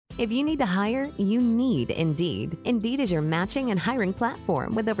If you need to hire, you need Indeed. Indeed is your matching and hiring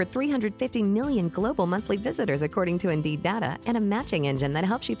platform with over 350 million global monthly visitors according to Indeed data and a matching engine that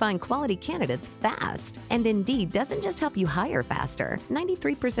helps you find quality candidates fast. And Indeed doesn't just help you hire faster.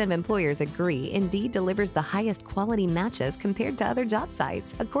 93% of employers agree Indeed delivers the highest quality matches compared to other job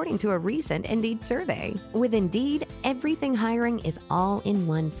sites, according to a recent Indeed survey. With Indeed, everything hiring is all in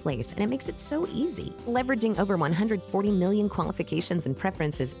one place, and it makes it so easy. Leveraging over 140 million qualifications and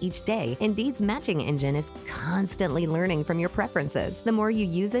preferences each day, Indeed's matching engine is constantly learning from your preferences. The more you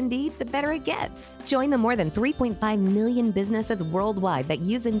use Indeed, the better it gets. Join the more than 3.5 million businesses worldwide that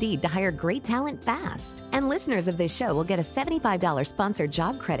use Indeed to hire great talent fast. And listeners of this show will get a $75 sponsored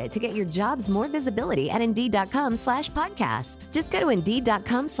job credit to get your jobs more visibility at Indeed.com/podcast. Just go to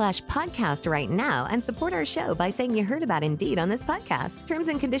Indeed.com/podcast right now and support our show by saying you heard about Indeed on this podcast. Terms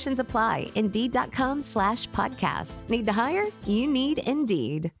and conditions apply. Indeed.com/podcast. Need to hire? You need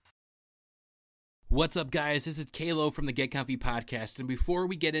Indeed. What's up, guys? This is Kalo from the Get Comfy Podcast, and before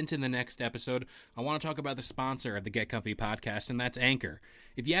we get into the next episode, I want to talk about the sponsor of the Get Comfy Podcast, and that's Anchor.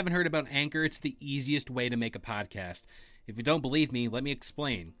 If you haven't heard about Anchor, it's the easiest way to make a podcast. If you don't believe me, let me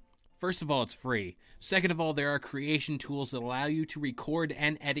explain. First of all, it's free. Second of all, there are creation tools that allow you to record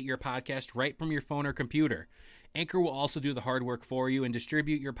and edit your podcast right from your phone or computer. Anchor will also do the hard work for you and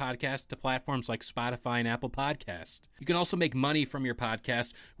distribute your podcast to platforms like Spotify and Apple Podcasts. You can also make money from your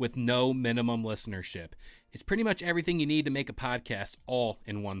podcast with no minimum listenership. It's pretty much everything you need to make a podcast all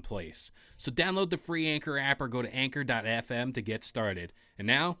in one place. So download the free Anchor app or go to anchor.fm to get started. And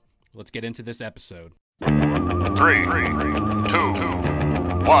now, let's get into this episode. 3, 2,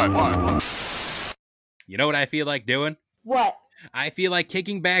 1. You know what I feel like doing? What? I feel like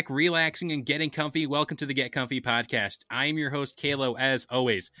kicking back, relaxing, and getting comfy. Welcome to the Get Comfy Podcast. I am your host, Kalo, as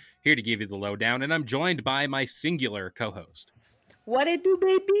always, here to give you the lowdown, and I'm joined by my singular co-host. What it do,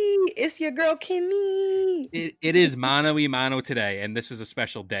 baby? It's your girl, Kimmy. It is mano y mano today, and this is a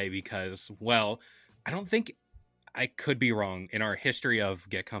special day because, well, I don't think I could be wrong in our history of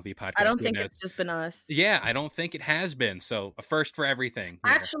Get Comfy Podcast. I don't think it's just been us. Yeah, I don't think it has been. So a first for everything.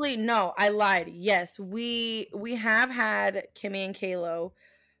 Actually, no, I lied. Yes, we have had Kimmy and Kalo,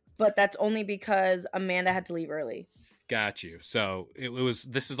 but that's only because Amanda had to leave early. Got you. So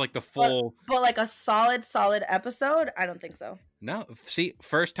this is like the full. But like a solid episode? I don't think so. No, see,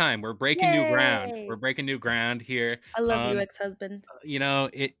 first time. We're breaking new ground. We're breaking new ground here. I love you, ex-husband. You know,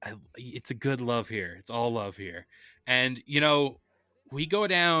 it's a good love here. It's all love here. And, you know, we go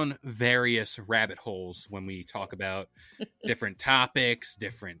down various rabbit holes when we talk about different topics,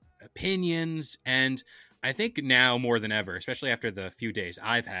 different opinions. And I think now more than ever, especially after the few days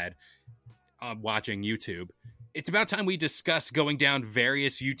I've had watching YouTube, it's about time we discuss going down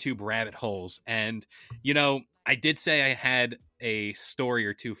various YouTube rabbit holes. And, you know, I did say I had a story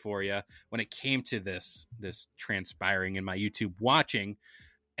or two for you when it came to this transpiring in my YouTube watching.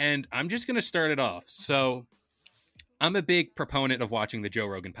 And I'm just going to start it off. So I'm a big proponent of watching the Joe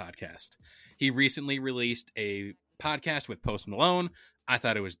Rogan podcast. He recently released a podcast with Post Malone. I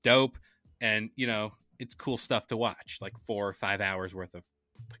thought it was dope. And, you know, it's cool stuff to watch, like 4 or 5 hours worth of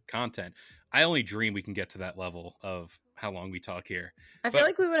content. I only dream we can get to that level of how long we talk here. I feel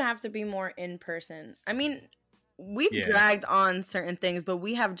like we would have to be more in person. I mean, we've dragged on certain things, but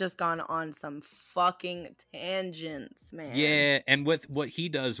we have just gone on some fucking tangents, man. Yeah, and with what he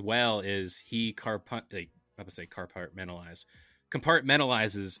does well is he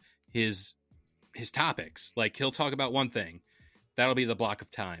compartmentalizes his topics. Like, he'll talk about one thing. That'll be the block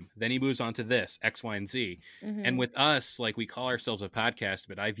of time. Then he moves on to this, X, Y, and Z. Mm-hmm. And with us, like, we call ourselves a podcast,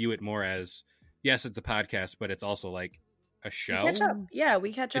 but I view it more as, yes, it's a podcast, but it's also like a show. We catch up. Yeah,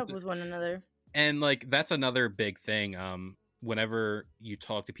 we catch up with one another. And like, that's another big thing. Whenever you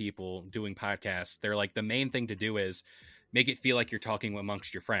talk to people doing podcasts, they're like, the main thing to do is make it feel like you're talking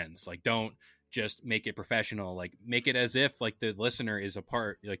amongst your friends. Like, don't just make it professional. Like, make it as if like the listener is a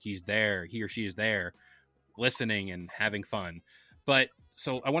part, like he's there, he or she is there listening and having fun. But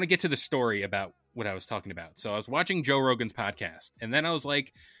so I want to get to the story about what I was talking about. So I was watching Joe Rogan's podcast, and then I was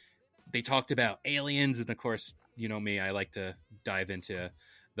like, they talked about aliens. And of course, you know me, I like to dive into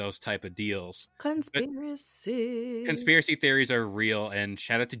those type of deals. Conspiracy theories are real. And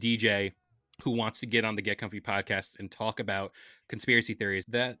shout out to DJ, who wants to get on the Get Comfy podcast and talk about conspiracy theories.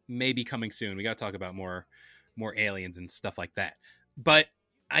 That may be coming soon. We got to talk about more aliens and stuff like that. But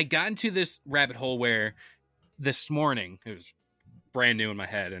I got into this rabbit hole where this morning, it was brand new in my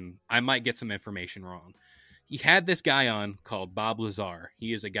head, and I might get some information wrong. He had this guy on called Bob Lazar.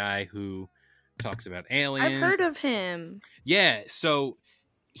 He is a guy who talks about aliens. I've heard of him. Yeah, so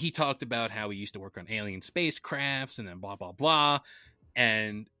he talked about how he used to work on alien spacecrafts and then blah, blah, blah.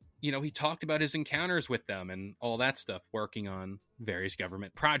 And you know, he talked about his encounters with them and all that stuff, working on various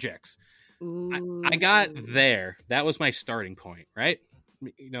government projects. I got there. That was my starting point, right?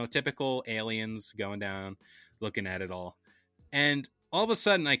 You know, typical aliens going down, looking at it all. And all of a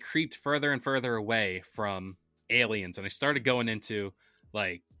sudden, I creeped further and further away from aliens. And I started going into,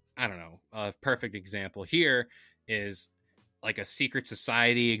 like, I don't know, a perfect example here is like a secret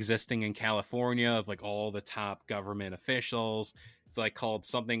society existing in California of like all the top government officials. It's like called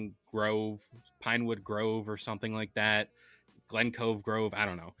something Grove, Pinewood Grove or something like that. Glen Cove Grove, I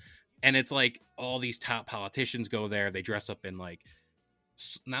don't know. And it's like all these top politicians go there. They dress up in like,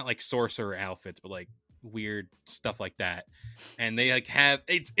 not like sorcerer outfits, but like weird stuff like that. And they like have,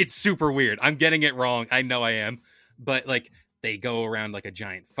 it's super weird. I'm getting it wrong. I know I am. But like they go around like a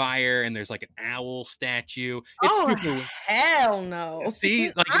giant fire and there's like an owl statue. It's super hell no.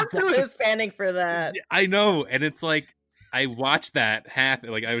 See, like I'm too Hispanic for that. I know. And it's like, I watched that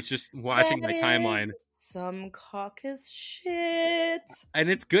happen. Like I was just watching my timeline. Some caucus shit. And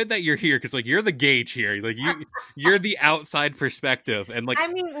it's good that you're here because like you're the gauge here. Like you're the outside perspective. And like, I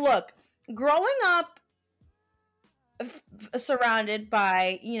mean, look, growing up surrounded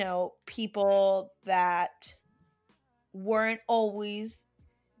by, you know, people that weren't always,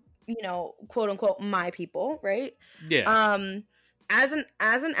 you know, quote unquote my people, right? Yeah. As an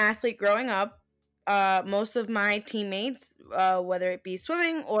athlete growing up, most of my teammates, whether it be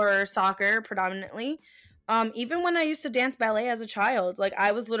swimming or soccer predominantly, even when I used to dance ballet as a child, like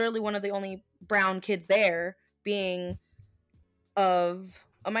I was literally one of the only brown kids there, being of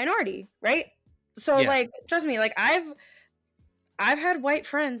a minority, right? So like, trust me, like I've had white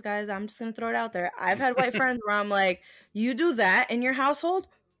friends, guys. I'm just gonna throw it out there. I've had white friends where I'm like, you do that in your household?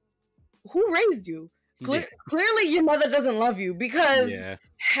 Who raised you? Clearly your mother doesn't love you, because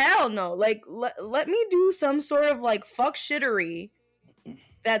hell no. Like let me do some sort of like fuck shittery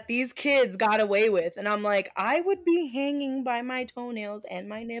that these kids got away with, and I'm like, I would be hanging by my toenails and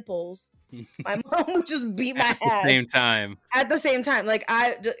my nipples. My mom would just beat my ass at the same time. Like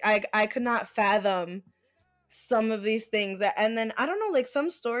I could not fathom some of these things that, and then I don't know, like some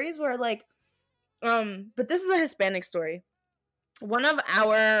stories where like but this is a Hispanic story. One of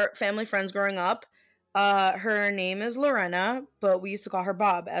our family friends growing up, her name is Lorena, but we used to call her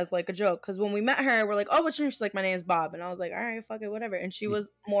Bob as like a joke, because when we met her, we're like, oh, what's your name? She's like, my name is Bob. And I was like, all right, fuck it, whatever. And she was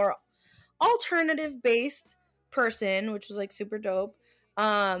more alternative based person, which was like super dope.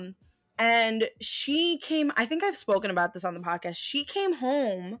 And she came, I think I've spoken about this on the podcast, she came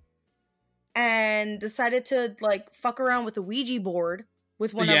home and decided to like fuck around with a Ouija board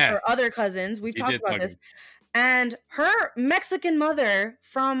with one of her other cousins. We've talked about this. And her Mexican mother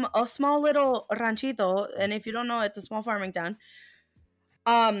from a small little ranchito, and if you don't know, it's a small farming town.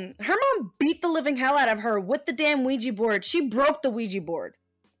 Her mom beat the living hell out of her with the damn Ouija board. She broke the Ouija board.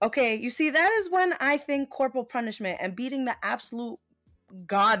 Okay, you see, that is when I think corporal punishment and beating the absolute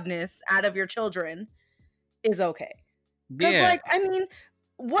godness out of your children is okay. Because, like, I mean,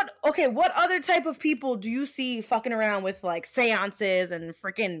 what other type of people do you see fucking around with, like, seances and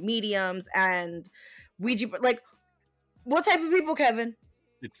freaking mediums and Ouija, like, what type of people, Kevin?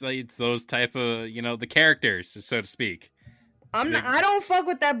 It's like, it's those type of, you know, the characters, so to speak. I don't fuck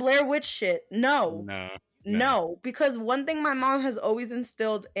with that Blair Witch shit. No, because one thing my mom has always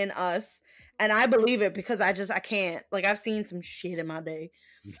instilled in us, and I believe it because I can't. Like, I've seen some shit in my day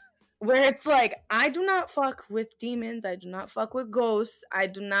where it's like, I do not fuck with demons. I do not fuck with ghosts. I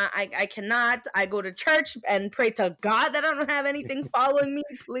cannot. I go to church and pray to God that I don't have anything following me,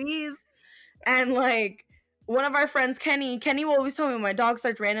 please. And like, one of our friends, Kenny will always tell me when my dog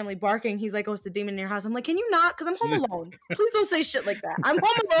starts randomly barking, he's like, oh, it's the demon in your house. I'm like, can you not? Because I'm home alone. Please don't say shit like that. I'm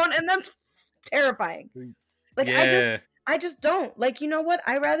home alone, and that's terrifying. Like, I just don't. Like, you know what?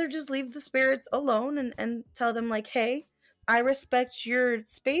 I'd rather just leave the spirits alone and tell them, like, hey, I respect your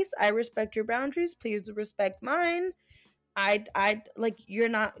space. I respect your boundaries. Please respect mine. I like, you're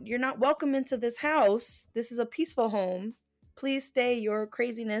not welcome into this house. This is a peaceful home. Please stay. Your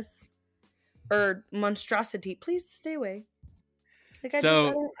craziness or monstrosity, please stay away. Like, I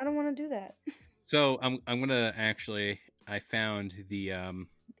don't want to do that. So I'm gonna actually, I found the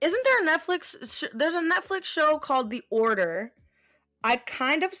Isn't there a Netflix? There's a Netflix show called The Order. I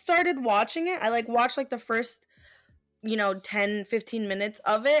kind of started watching it. I like watched like the first, 10-15 minutes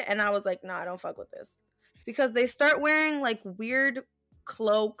of it, and I was like, nah, I don't fuck with this, because they start wearing like weird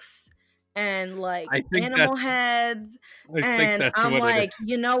cloaks and like animal heads, and I'm like,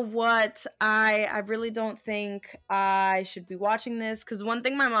 you know what, I really don't think I should be watching this, because one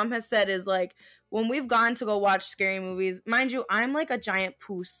thing my mom has said is like, when we've gone to go watch scary movies, mind you, I'm like a giant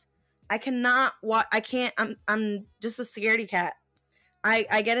poos. I cannot watch. I'm just a scaredy cat.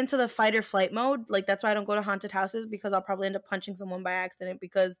 I get into the fight or flight mode. Like, that's why I don't go to haunted houses, because I'll probably end up punching someone by accident,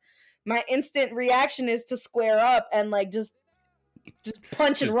 because my instant reaction is to square up and like just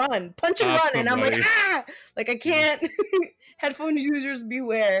punch and run, and I'm like, ah, like I can't. Headphones users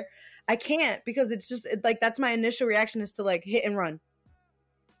beware. I can't, because it's just like that's my initial reaction is to like hit and run,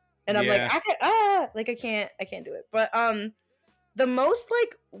 and I'm like, I can't do it. But the most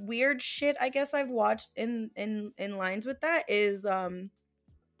like weird shit I guess I've watched in lines with that is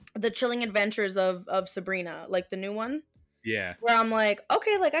the Chilling Adventures of Sabrina, like the new one. Yeah. Where I'm like,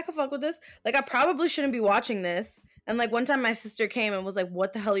 okay, like I could fuck with this. Like I probably shouldn't be watching this. And like one time my sister came and was like,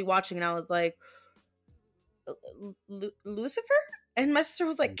 what the hell are you watching? And I was like, Lucifer? And my sister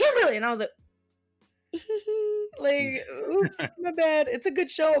was like, Kimberly. And I was like, like, oops, my bad. It's a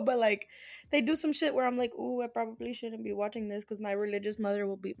good show, but like they do some shit where I'm like, ooh, I probably shouldn't be watching this because my religious mother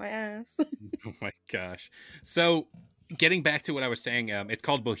will beat my ass. Oh my gosh. So getting back to what I was saying, it's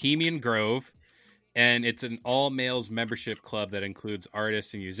called Bohemian Grove. And it's an all-males membership club that includes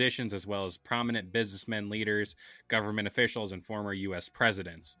artists and musicians, as well as prominent businessmen, leaders, government officials, and former U.S.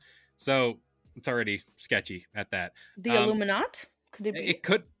 presidents. So it's already sketchy at that. The Illuminati? Could it be? It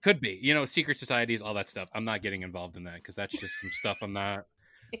could be. You know, secret societies, all that stuff. I'm not getting involved in that because that's just some stuff I'm not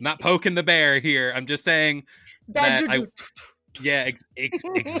poking the bear here. I'm just saying that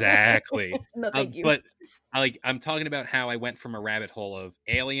exactly. No, thank you. But I'm talking about how I went from a rabbit hole of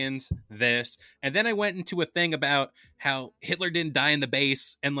aliens, this, and then I went into a thing about how Hitler didn't die in the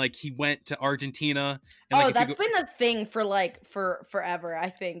base, and like he went to Argentina. And, that's been a thing for forever. I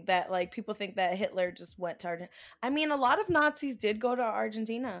think that like people think that Hitler just went to Argentina. I mean, a lot of Nazis did go to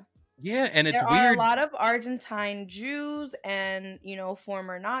Argentina. Yeah, and it's there weird. Are a lot of Argentine Jews and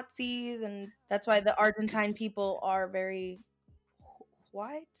former Nazis, and that's why the Argentine people are very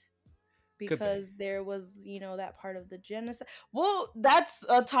white. Because there was, that part of the genocide. Well, that's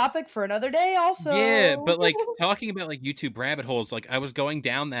a topic for another day also. Yeah, but like talking about like YouTube rabbit holes, like I was going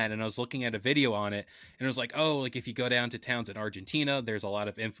down that and I was looking at a video on it and it was like, oh, like if you go down to towns in Argentina, there's a lot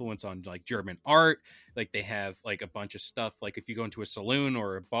of influence on like German art. Like they have like a bunch of stuff. Like if you go into a saloon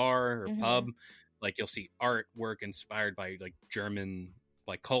or a bar or pub, like you'll see artwork inspired by like German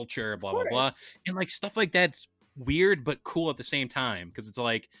like culture, blah, blah, blah. And like stuff like that's weird but cool at the same time. Because it's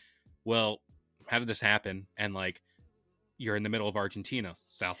like, well, how did this happen? And like, you're in the middle of Argentina,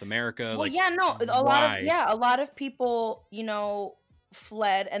 South America. Well, like, yeah, no, a lot of people,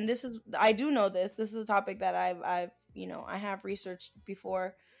 fled, and I do know this. This is a topic that I have researched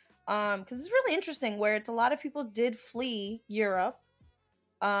before, because it's really interesting. Where it's a lot of people did flee Europe,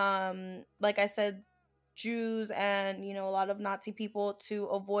 like I said, Jews and a lot of Nazi people to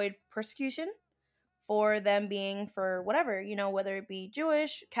avoid persecution. For them being for whatever, whether it be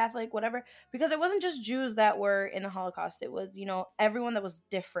Jewish, Catholic, whatever, because it wasn't just Jews that were in the Holocaust. It was, everyone that was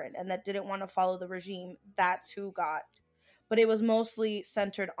different and that didn't want to follow the regime. That's who got. But it was mostly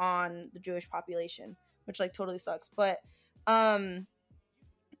centered on the Jewish population, which like totally sucks. But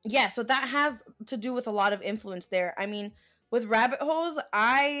yeah, so that has to do with a lot of influence there. I mean, with rabbit holes,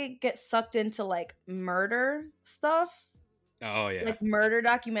 I get sucked into like murder stuff. Oh yeah, like murder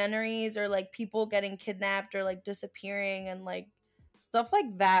documentaries or like people getting kidnapped or like disappearing and like stuff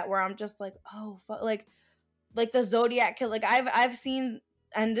like that, where I'm just like, oh, like the Zodiac killer. Like I've seen,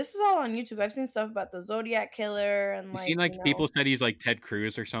 and this is all on YouTube. I've seen stuff about the Zodiac killer and like. You seen like people said he's like Ted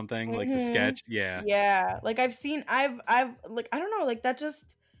Cruz or something, like the sketch. Yeah, yeah. Like I've like I don't know, like that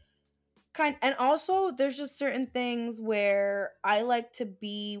just and also there's just certain things where I like to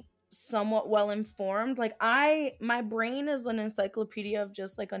be somewhat well informed. Like my brain is an encyclopedia of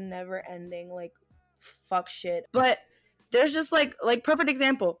just like a never ending like fuck shit. But there's just like perfect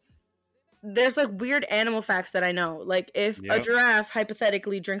example, there's like weird animal facts that I know. Like if a giraffe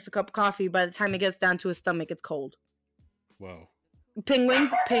hypothetically drinks a cup of coffee, by the time it gets down to his stomach it's cold. Whoa.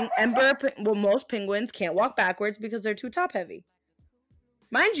 Penguins, most penguins can't walk backwards because they're too top heavy.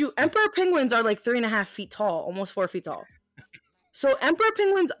 Mind you, emperor penguins are like 3.5 feet tall, almost 4 feet tall. So emperor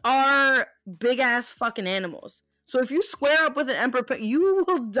penguins are big ass fucking animals. So if you square up with an emperor penguin, you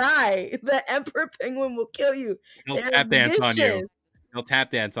will die. The emperor penguin will kill you. He'll tap dance on you. He'll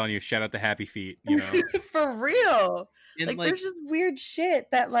tap dance on you. Shout out to Happy Feet. For real. Like there's just weird shit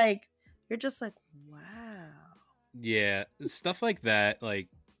that like you're just like, wow. Yeah, stuff like that. Like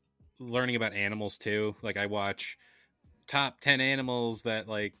learning about animals too. Like I watch top 10 animals that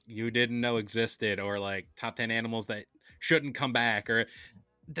like you didn't know existed, or like top 10 animals that shouldn't come back, or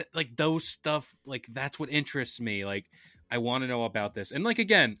like those stuff. Like that's what interests me. Like I want to know about this. And like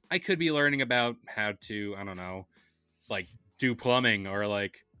again, I could be learning about how to, I don't know, like do plumbing or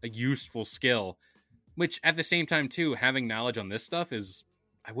like a useful skill. Which at the same time too, having knowledge on this stuff is,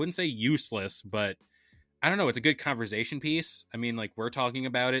 I wouldn't say useless, but I don't know, it's a good conversation piece. I mean, like, we're talking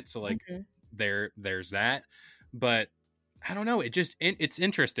about it, so like there's that. But I don't know, it's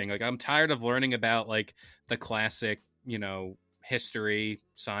interesting. Like, I'm tired of learning about like the classic, history,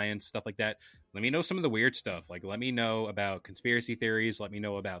 science, stuff like that. Let me know some of the weird stuff. Like, let me know about conspiracy theories. Let me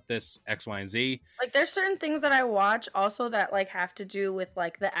know about this X, Y, and Z. Like, there's certain things that I watch also that like have to do with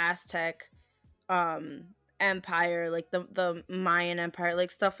like the Aztec empire, like the Mayan empire,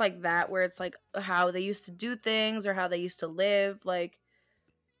 like stuff like that, where it's like how they used to do things or how they used to live. Like,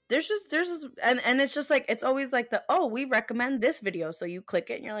 there's just and it's just like, it's always like we recommend this video, so you click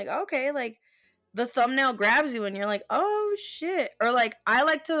it and you're like, okay, like the thumbnail grabs you and you're like, oh shit. Or like, I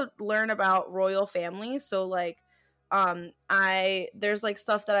like to learn about royal families, so like there's like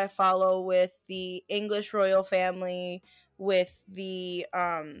stuff that I follow with the English royal family, with the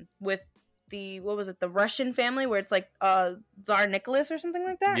what was it, the Russian family, where it's like Tsar Nicholas or something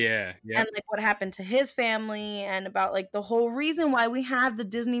like that. Yeah. And like what happened to his family, and about like the whole reason why we have the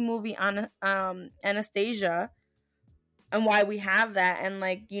Disney movie on Anastasia, and why we have that, and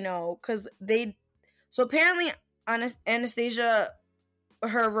like, because so apparently Anastasia,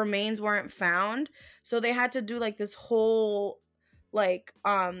 her remains weren't found, so they had to do like this whole like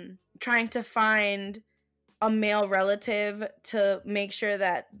trying to find a male relative to make sure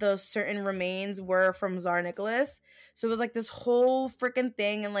that those certain remains were from Tsar Nicholas. So it was like this whole freaking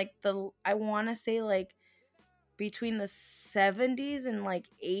thing, and like I want to say like between the 70s and like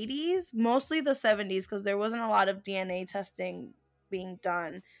 80s, mostly the 70s, because there wasn't a lot of DNA testing being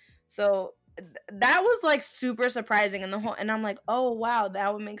done. So that was like super surprising, and I'm like, oh wow,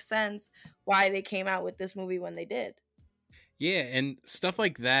 that would make sense why they came out with this movie when they did. Yeah, and stuff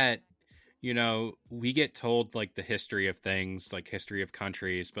like that. We get told like the history of things, like history of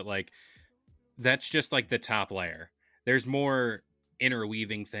countries, but like that's just like the top layer. There's more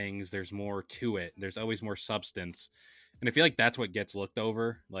interweaving things. There's more to it. There's always more substance. And I feel like that's what gets looked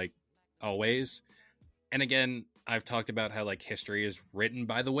over, like always. And again, I've talked about how like history is written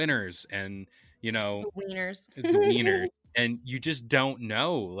by the winners and, the wieners. The wieners. And you just don't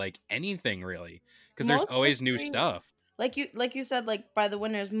know like anything really, because there's always new stuff. Like you said, like by the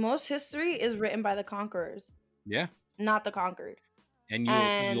winners, most history is written by the conquerors. Yeah. Not the conquered. And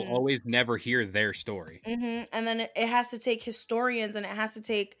you'll always never hear their story. Mm-hmm. And then it has to take historians, and it has to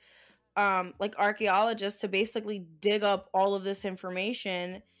take like archaeologists to basically dig up all of this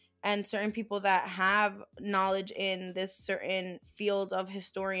information, and certain people that have knowledge in this certain field of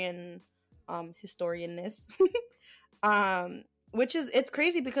historianness. Which is, it's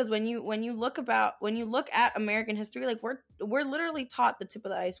crazy, because when you look at American history, like we're literally taught the tip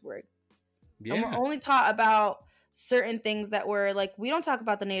of the iceberg. Yeah. And we're only taught about certain things that were like, we don't talk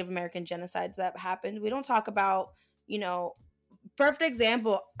about the Native American genocides that happened. We don't talk about, perfect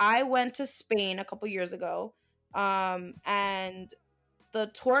example. I went to Spain a couple years ago, and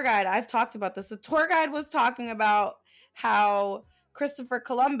the tour guide, I've talked about this. The tour guide was talking about how Christopher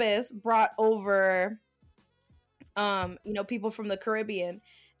Columbus brought over people from the Caribbean.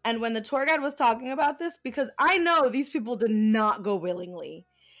 And when the tour guide was talking about this, because I know these people did not go willingly,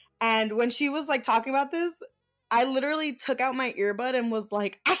 and when she was like talking about this, I literally took out my earbud and was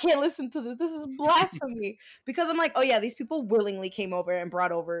like, I can't listen to this. This is blasphemy. Because I'm like, oh yeah, these people willingly came over and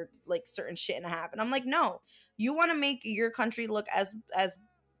brought over like certain shit and a half. And I'm like, no, you want to make your country look as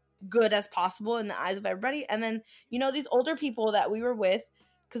good as possible in the eyes of everybody. And then, these older people that we were with,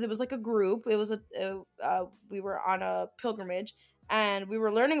 because it was like a group, it was we were on a pilgrimage, and we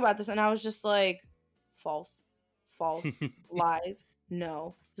were learning about this, and I was just like, false, lies,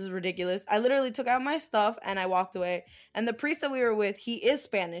 no, this is ridiculous. I literally took out my stuff and I walked away. And the priest that we were with, he is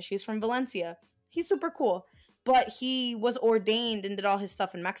Spanish, he's from Valencia, he's super cool, but he was ordained and did all his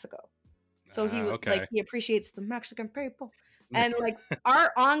stuff in Mexico, so he was like, he appreciates the Mexican people. And like,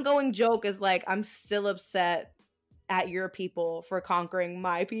 our ongoing joke is like, I'm still upset at your people for conquering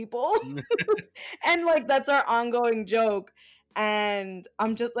my people. And like, that's our ongoing joke. And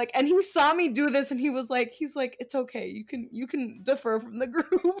I'm just like, and he saw me do this, and he's like, it's okay, you can defer from the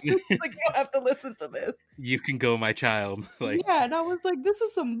group. He's like, you don't have to listen to this, you can go, my child. Like, yeah. And I was like, this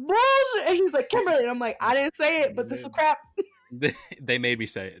is some bullshit. And he's like, Kimberly, and I'm like, I didn't say it, but this is crap. They made me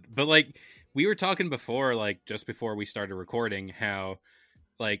say it. But like, we were talking before, like just before we started recording, how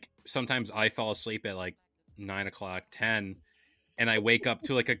like sometimes I fall asleep at like 9 o'clock, 10, and I wake up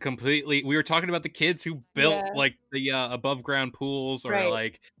to like a completely, we were talking about the kids who built like the above ground pools, or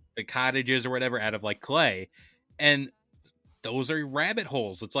like the cottages or whatever out of like clay. And those are rabbit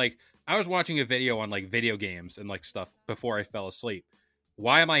holes. It's like, I was watching a video on like video games and like stuff before I fell asleep.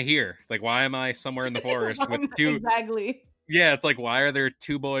 why am I here? Like, why am I somewhere in the forest with two? Exactly. Yeah, it's like, why are there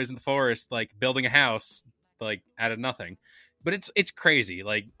two boys in the forest like building a house like out of nothing? But it's crazy.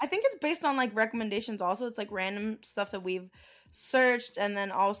 Like, I think it's based on like recommendations. Also, it's like random stuff that we've searched, and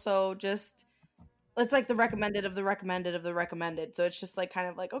then also just it's like the recommended of the recommended of the recommended. So it's just like kind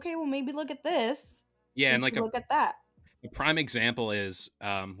of like, okay, well maybe look at this. yeah, and like look at that. a prime example is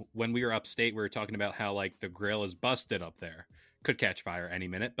when we were upstate, we were talking about how like the grill is busted up there, could catch fire any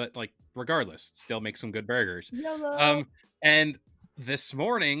minute, but like regardless, still make some good burgers. Yellow. And this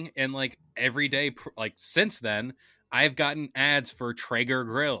morning and like every day like since then, I've gotten ads for Traeger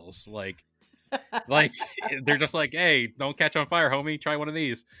grills. Like they're just like, hey, don't catch on fire, homie. Try one of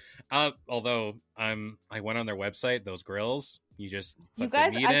these. Although I went on their website, those grills, you just put you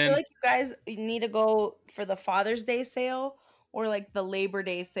guys, the meat I in. feel like you guys need to go for the Father's Day sale or like the Labor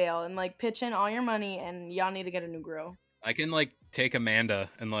Day sale and like pitch in all your money, and y'all need to get a new grill. I can like take Amanda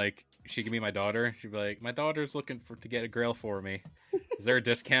and like she can be my daughter. She'd be like, my daughter's looking to get a grill for me. Is there a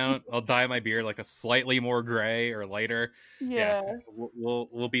discount? I'll dye my beard like a slightly more gray or lighter. Yeah.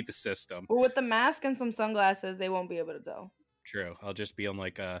 We'll beat the system. Well, with the mask and some sunglasses, they won't be able to tell. True. I'll just be on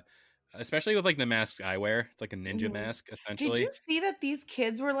like especially with like the masks I wear. It's like a ninja mask essentially. Did you see that these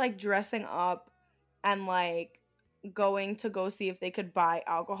kids were like dressing up and like going to go see if they could buy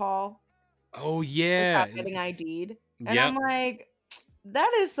alcohol? Oh yeah. Without getting ID'd. And Yep. I'm like,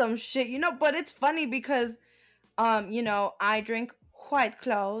 that is some shit, but it's funny because I drink White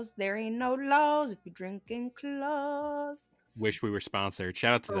Claws. There ain't no laws if you're drinking claws. Wish we were sponsored.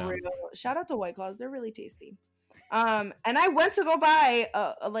 Shout out to them. Real. Shout out to White Claws. They're really tasty. And I went to go buy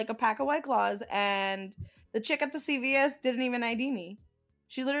a pack of White Claws, and the chick at the CVS didn't even ID me.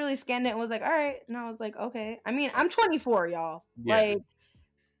 She literally scanned it and was like, all right. And I was like, okay. I mean, I'm 24, y'all. Yeah. Like,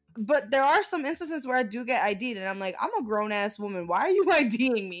 but there are some instances where I do get ID'd, and I'm like, I'm a grown ass woman. Why are you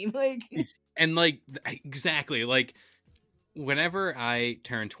IDing me? Like, and like exactly like whenever I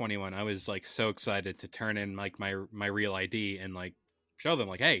turned 21, I was like so excited to turn in like my real ID and like show them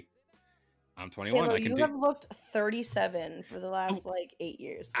like, hey, I'm 21. Kayla, I can you have looked 37 for the last like 8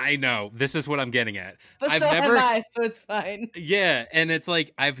 years. I know. This is what I'm getting at. But I've so never, have I, so it's fine. Yeah, and it's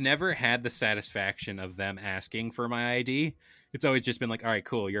like I've never had the satisfaction of them asking for my ID. It's always just been like, all right,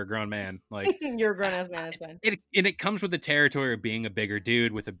 cool, you're a grown man. Like you're a grown ass man, it's fine. It comes with the territory of being a bigger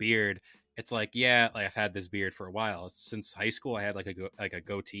dude with a beard. It's like, yeah, like I've had this beard for a while. Since high school, I had like a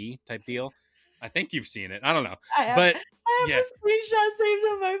goatee type deal. I think you've seen it. I don't know. I have a screenshot saved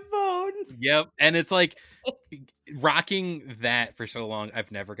on my phone. Yep. And it's like rocking that for so long,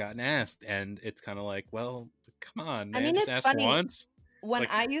 I've never gotten asked. And it's kind of like, well, come on, man. I mean, just ask funny. Once. When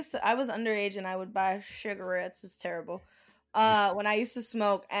I was underage and I would buy cigarettes. It's terrible. When I used to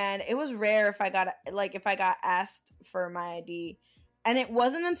smoke, and it was rare if I got asked for my ID. And it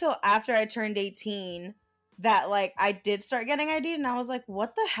wasn't until after I turned 18 that like I did start getting ID'd, and I was like,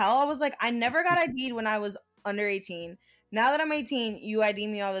 what the hell? I was like, I never got ID'd when I was under 18. Now that I'm 18, you ID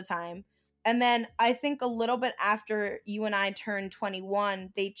me all the time. And then I think a little bit after you and I turned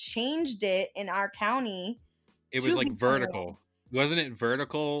 21, they changed it in our county. It was like vertical. Wasn't it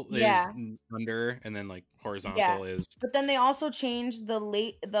vertical is under, and then like horizontal is. But then they also changed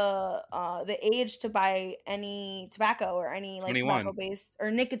the age to buy any tobacco or any like 21. Tobacco based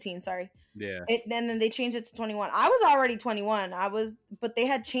or nicotine. Sorry. Yeah. Then they changed it to 21. I was already 21. But they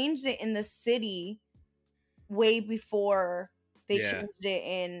had changed it in the city way before they changed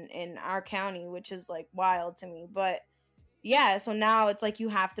it in our county, which is like wild to me. But yeah, so now it's like you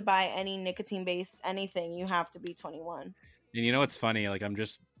have to buy any nicotine based anything. You have to be 21. And you know what's funny? Like I'm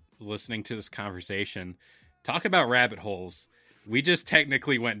just listening to this conversation. Talk about rabbit holes. We just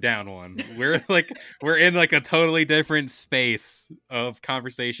technically went down one. We're in like a totally different space of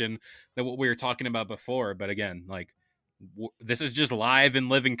conversation than what we were talking about before. But again, like this is just live and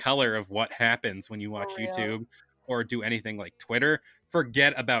living color of what happens when you watch YouTube or do anything like Twitter.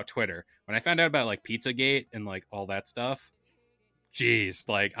 Forget about Twitter. When I found out about like Pizzagate and like all that stuff, jeez,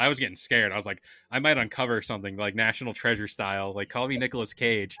 like I was getting scared. I was like, I might uncover something like National Treasure style. Like call me Nicolas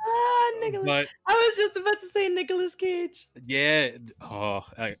Cage. Nicolas. But I was just about to say Nicolas Cage. Yeah. Oh,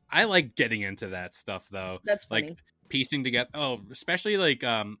 I like getting into that stuff though. That's funny. Like piecing together. Oh, especially like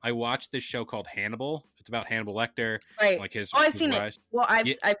I watched this show called Hannibal. It's about Hannibal Lecter. Right. Like his. I've seen it. Well, I've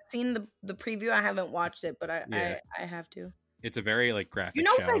seen the preview. I haven't watched it, but I have to. It's a very like graphic. You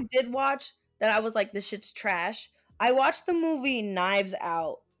know show. what I did watch that I was like, this shit's trash. I watched the movie Knives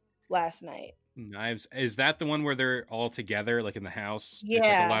Out last night. Knives, is that the one where they're all together like in the house? Yeah, it's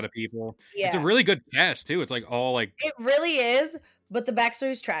like a lot of people. Yeah, it's a really good cast too. It's like all like it really is, but the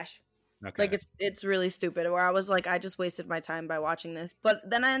backstory is trash. Okay. Like it's really stupid. Where I was like, I just wasted my time by watching this. But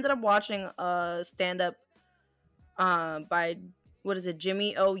then I ended up watching a stand up by what is it,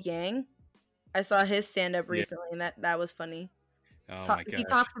 Jimmy O Yang. I saw his stand up Yeah. recently, and that was funny. Oh my He gosh.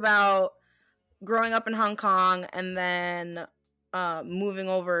 talks about growing up in Hong Kong and then moving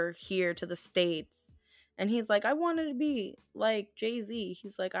over here to the States. And he's like, I wanted to be like Jay-Z.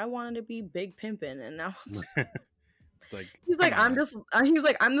 He's like, I wanted to be Big Pimpin'. And I was like, It's like, he's like, come on. he's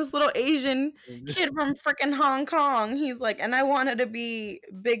like, I'm this little Asian kid from freaking Hong Kong. He's like, and I wanted to be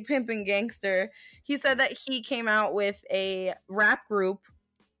Big Pimpin' Gangster. He said that he came out with a rap group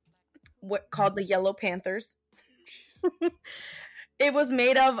called the Yellow Panthers. It was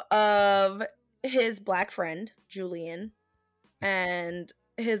made of his black friend, Julian, and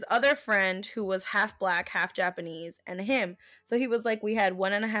his other friend who was half black, half Japanese, and him. So he was like, we had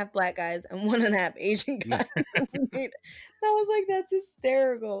 1.5 black guys and 1.5 Asian guys. I was like, that's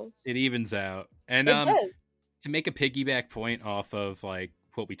hysterical. It evens out. And It does. to make a piggyback point off of like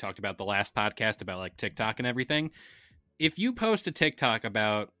what we talked about the last podcast about like TikTok and everything, if you post a TikTok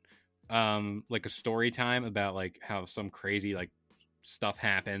about like a story time about like how some crazy like stuff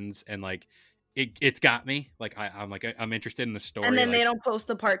happens and like it's got me like I'm interested in the story, And then like, they don't post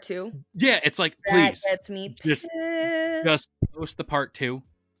the part 2. yeah, it's like, That please gets me just pissed. post the part 2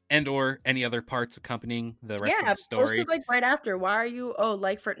 and or any other parts accompanying the rest of the Post story. it like right after. Why are you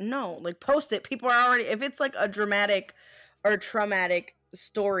like post it. People are already, if it's like a dramatic or traumatic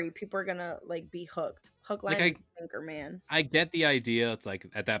story, people are gonna like be hooked. Hook, line, Like, and sinker, man. I get the idea. It's like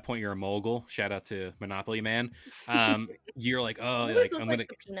at that point you're a mogul. Shout out to Monopoly Man. You're like, oh, Always like look I'm like gonna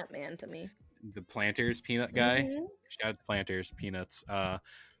the Peanut Man to me. the Planters peanut guy. Mhm. Shout out to Planters peanuts.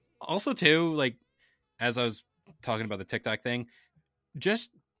 Also too, like as I was talking about the TikTok thing,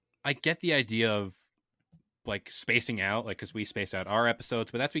 just I get the idea of like spacing out, like because we space out our episodes,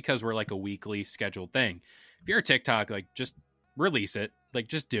 but that's because we're like a weekly scheduled thing. If you're a TikTok, like just release it, like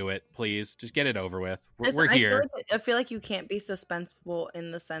just do it, please, just get it over with. We're here. I feel like you can't be suspenseful in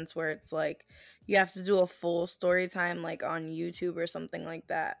the sense where it's like you have to do a full story time like on YouTube or something like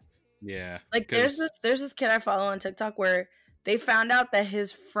that. Yeah, Like there's this kid I follow on TikTok where they found out that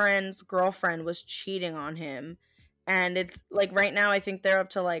his friend's girlfriend was cheating on him, and it's like right now I think they're up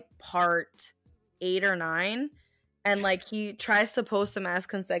to like part 8 or 9, and like he tries to post them as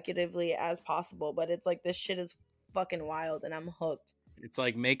consecutively as possible, but it's like this shit is fucking wild and I'm hooked. It's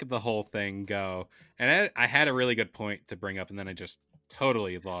like make the whole thing go. And I had a really good point to bring up, and then I just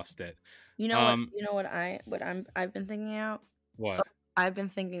totally lost it. You know what I've been thinking out? What? I've been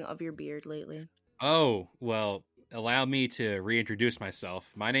thinking of your beard lately. Oh, well, allow me to reintroduce myself.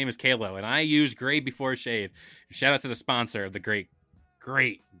 My name is Kalo, and I use Gray Before Shave. Shout out to the sponsor of the great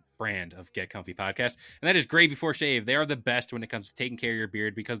brand of Get Comfy podcast, and that is Gray Before Shave. They are the best when it comes to taking care of your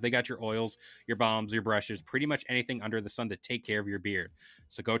beard because they got your oils, your balms, your brushes, pretty much anything under the sun to take care of your beard.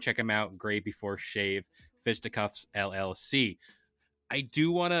 So go check them out, Gray Before Shave, Fisticuffs LLC. I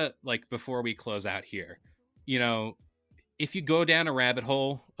do want to, like, before we close out here, you know, if you go down a rabbit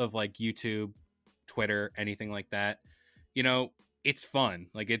hole of like YouTube, Twitter, anything like that, you know, it's fun.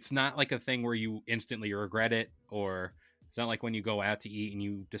 Like, it's not like a thing where you instantly regret it, or it's not like when you go out to eat and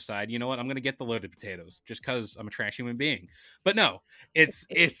you decide, you know what, I'm going to get the loaded potatoes just because I'm a trash human being. But no, it's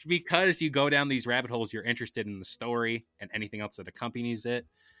because you go down these rabbit holes, you're interested in the story and anything else that accompanies it.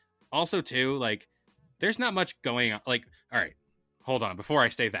 Also, too, like, there's not much going on. Like, all right, hold on. Before I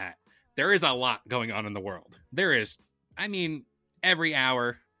say that, there is a lot going on in the world. There is, I mean, every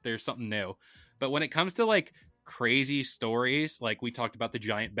hour there's something new. But when it comes to like crazy stories, like we talked about the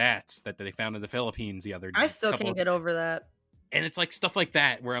giant bats that they found in the Philippines the other day. I still can't get over that. And it's like stuff like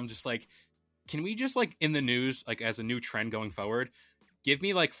that where I'm just like, can we just like in the news, like as a new trend going forward, give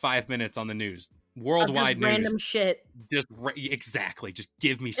me like 5 minutes on the news, worldwide news, random shit. Exactly. Just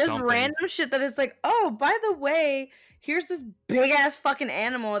give me Just something. random shit that it's like, oh, by the way, here's this big ass fucking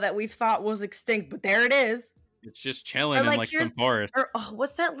animal that we thought was extinct, but there it is. It's just chilling in like some forest. Or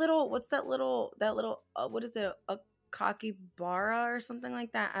what's that little what is it? A capybara or something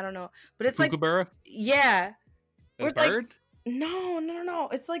like that? I don't know. But it's Kookaburra? like, yeah. A bird? Like, no.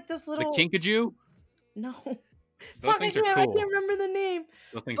 It's like this little. The kinkajou? No. Those things are cool. I can't remember the name.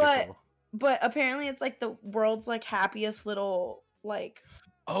 Those things are cool. But apparently it's like the world's like happiest little like.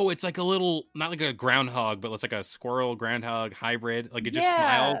 Oh, it's like a little, not like a groundhog, but it's like a squirrel groundhog hybrid. Like it just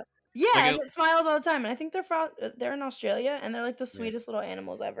smiles. Yeah, like it smiles all the time, and I think they're in Australia, and they're like the sweetest little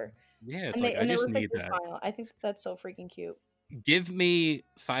animals ever. Yeah, it's I just need that. Smile. I think that's so freaking cute. Give me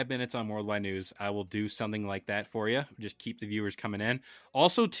 5 minutes on Worldwide News. I will do something like that for you. Just keep the viewers coming in.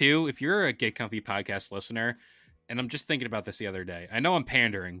 Also, too, if you're a Get Comfy podcast listener and I'm just thinking about this the other day. I know I'm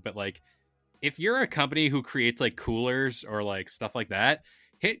pandering, but like, if you're a company who creates like coolers or like stuff like that,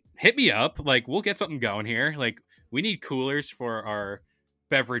 hit me up. Like, we'll get something going here. Like, we need coolers for our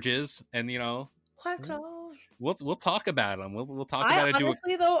beverages, and you know, we'll talk about them. We'll talk about it.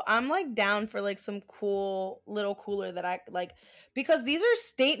 Honestly, though, I'm like down for like some cool little cooler that I like, because these are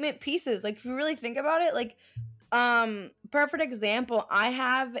statement pieces. Like, if you really think about it, like, perfect example, I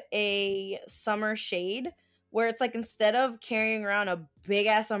have a summer shade where it's like, instead of carrying around a big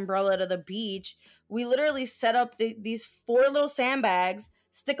ass umbrella to the beach, we literally set up these 4 little sandbags,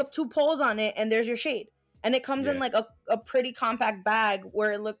 stick up 2 poles on it, and there's your shade. And it comes in like a pretty compact bag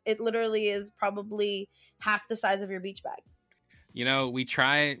where it literally is probably half the size of your beach bag. You know, we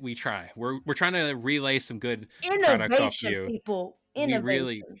try. We're trying to relay some good products off to you. People.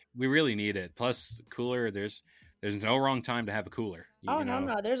 We really need it. Plus, cooler. There's no wrong time to have a cooler.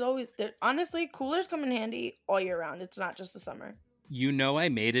 No. There's always honestly, coolers come in handy all year round. It's not just the summer. You know, I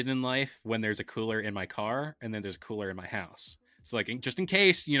made it in life when there's a cooler in my car and then there's a cooler in my house. So like, just in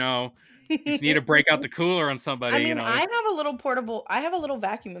case, you know, you just need to break out the cooler on somebody. I mean, you know, I have a little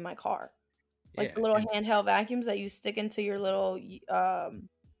vacuum in my car. Like the little handheld vacuums that you stick into your little the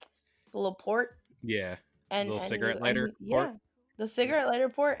little port. Yeah. And little cigarette lighter port. The cigarette lighter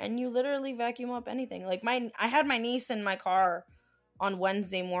port, and you literally vacuum up anything. Like I had my niece in my car on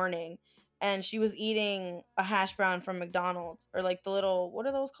Wednesday morning, and she was eating a hash brown from McDonald's, or like the little, what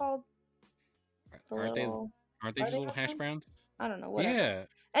are those called? Aren't they just little hash browns? I don't know. Whatever. Yeah.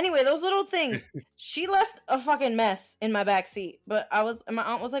 Anyway, those little things. She left a fucking mess in my back seat. But my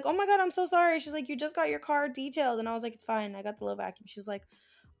aunt was like, "Oh my God, I'm so sorry." She's like, "You just got your car detailed." And I was like, "It's fine. I got the little vacuum." She's like,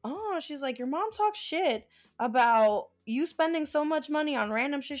 your mom talks shit about you spending so much money on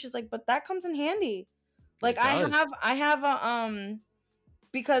random shit. She's like, "But that comes in handy." Like, I have a,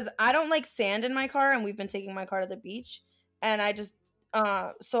 because I don't like sand in my car, and we've been taking my car to the beach, and I just,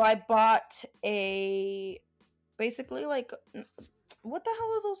 so I bought basically like, what the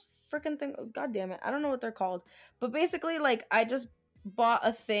hell are those freaking things? Oh, God damn it. I don't know what they're called. But basically, like, I just bought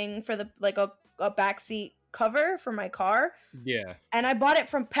a thing for a backseat cover for my car. Yeah. And I bought it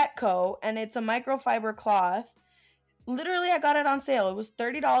from Petco, and it's a microfiber cloth. Literally, I got it on sale. It was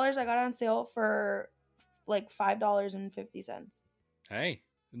 $30. I got it on sale for like $5.50. Hey,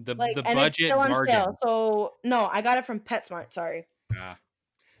 the budget bargain. So no, I got it from PetSmart. Sorry.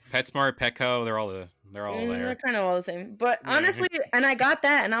 PetSmart, Petco, they're all there. They're kind of all the same. But honestly, and I got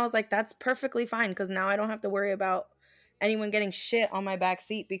that, and I was like, that's perfectly fine, because now I don't have to worry about anyone getting shit on my back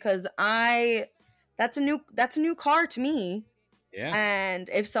seat, because that's a new car to me. Yeah. And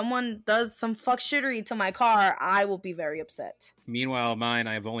if someone does some fuck shittery to my car, I will be very upset. Meanwhile, mine,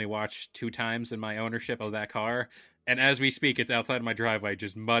 I've only watched 2 times in my ownership of that car. And as we speak, it's outside of my driveway,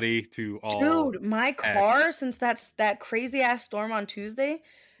 just muddy to all. Dude, my car, since that crazy ass storm on Tuesday,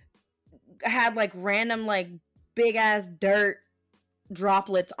 had like random like big ass dirt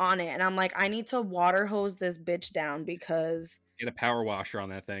droplets on it, and I'm like, I need to water hose this bitch down, because get a power washer on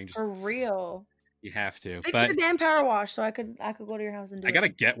that thing. Just for real. You have to fix your damn power wash so I could go to your house and do it. I gotta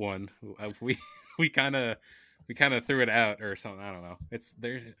get one. We kind of threw it out or something. I don't know. It's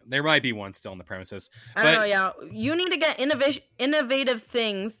there might be one still on the premises. I don't know. Yeah, you need to get innovative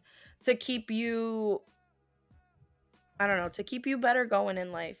things to keep you. I don't know, to keep you better going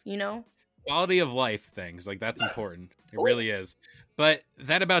in life. You know, quality of life things, like, that's important. It really is. But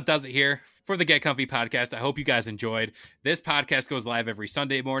that about does it here for the Get Comfy podcast. I hope you guys enjoyed. This podcast goes live every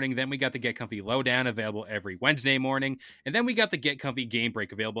Sunday morning. Then we got the Get Comfy Lowdown available every Wednesday morning. And then we got the Get Comfy Game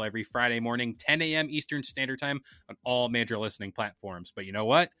Break available every Friday morning, 10 a.m. Eastern Standard Time on all major listening platforms. But you know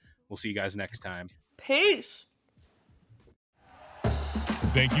what? We'll see you guys next time. Peace.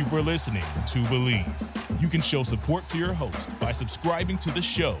 Thank you for listening to Believe. You can show support to your host by subscribing to the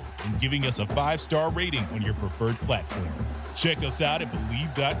show and giving us a 5-star rating on your preferred platform. Check us out at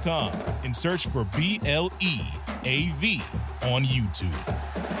Believe.com and search for BLEAV on YouTube.